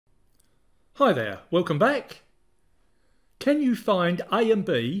Hi there, welcome back. Can you find a and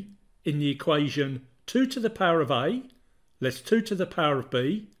b in the equation 2 to the power of a less 2 to the power of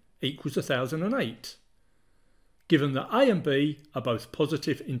b equals 1008, given that a and b are both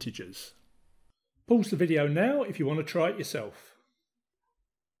positive integers? Pause the video now if you want to try it yourself.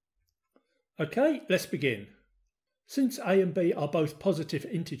 Okay, let's begin. Since a and b are both positive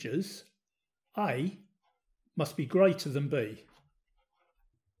integers, a must be greater than b.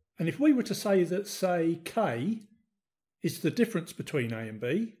 And if we were to say that, say, k is the difference between a and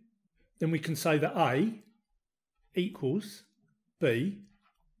b, then we can say that a equals b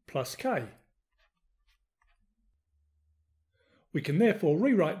plus k. We can therefore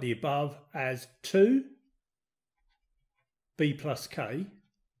rewrite the above as 2b plus k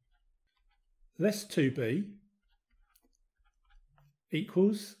less 2b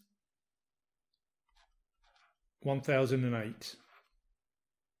equals 1008.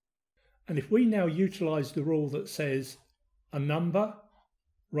 And if we now utilise the rule that says a number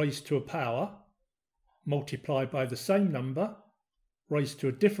raised to a power multiplied by the same number raised to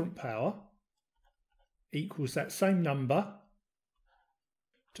a different power equals that same number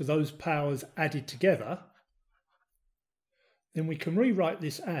to those powers added together, then we can rewrite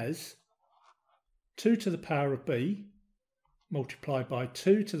this as 2 to the power of b multiplied by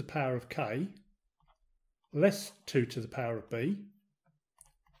 2 to the power of k less 2 to the power of b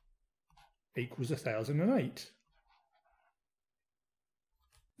equals 1008.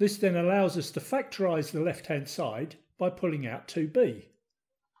 This then allows us to factorise the left-hand side by pulling out 2b.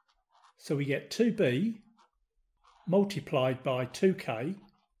 So we get 2b multiplied by 2k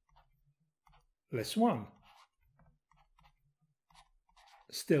less 1,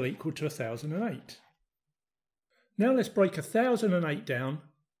 still equal to 1008. Now let's break 1008 down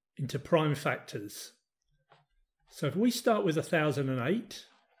into prime factors. So if we start with 1008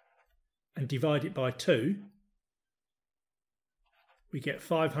 and divide it by 2, we get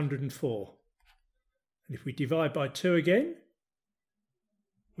 504. And if we divide by 2 again,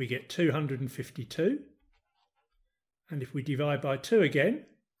 we get 252. And if we divide by 2 again,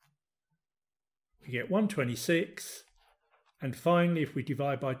 we get 126. And finally, if we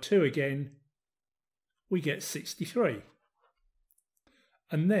divide by 2 again, we get 63.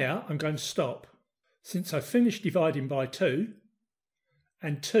 And there I'm going to stop, since I've finished dividing by 2,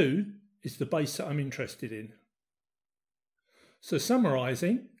 and 2 is the base that I'm interested in. So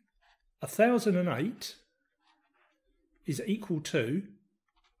summarising, 1008 is equal to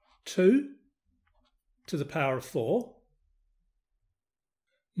 2 to the power of 4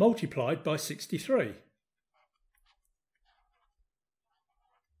 multiplied by 63.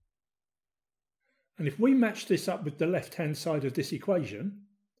 And if we match this up with the left-hand side of this equation,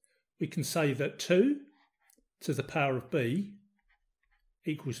 we can say that 2 to the power of b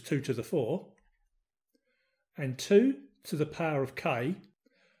equals 2 to the 4, and 2 to the power of k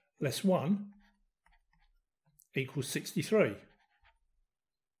less 1 equals 63.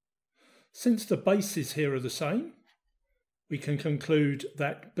 Since the bases here are the same, we can conclude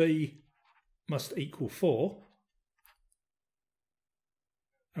that b must equal 4.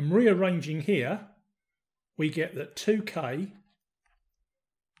 And rearranging here, we get that 2k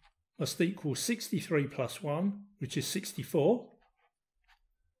must equal 63 plus 1, which is 64.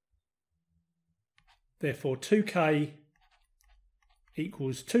 Therefore 2k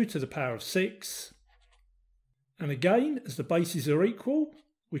equals 2 to the power of 6. And again, as the bases are equal,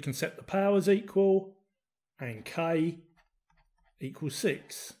 we can set the powers equal, and k equals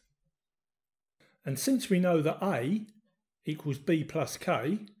 6. And since we know that a equals b plus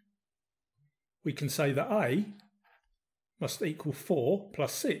k, we can say that a must equal 4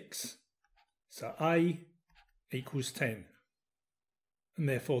 plus 6. So a equals 10. And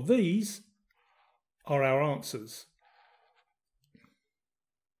therefore these are our answers.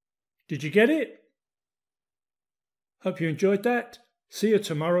 Did you get it? Hope you enjoyed that. See you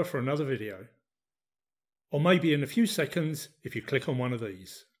tomorrow for another video. Or maybe in a few seconds if you click on one of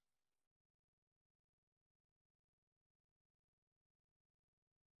these.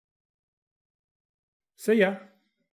 See ya.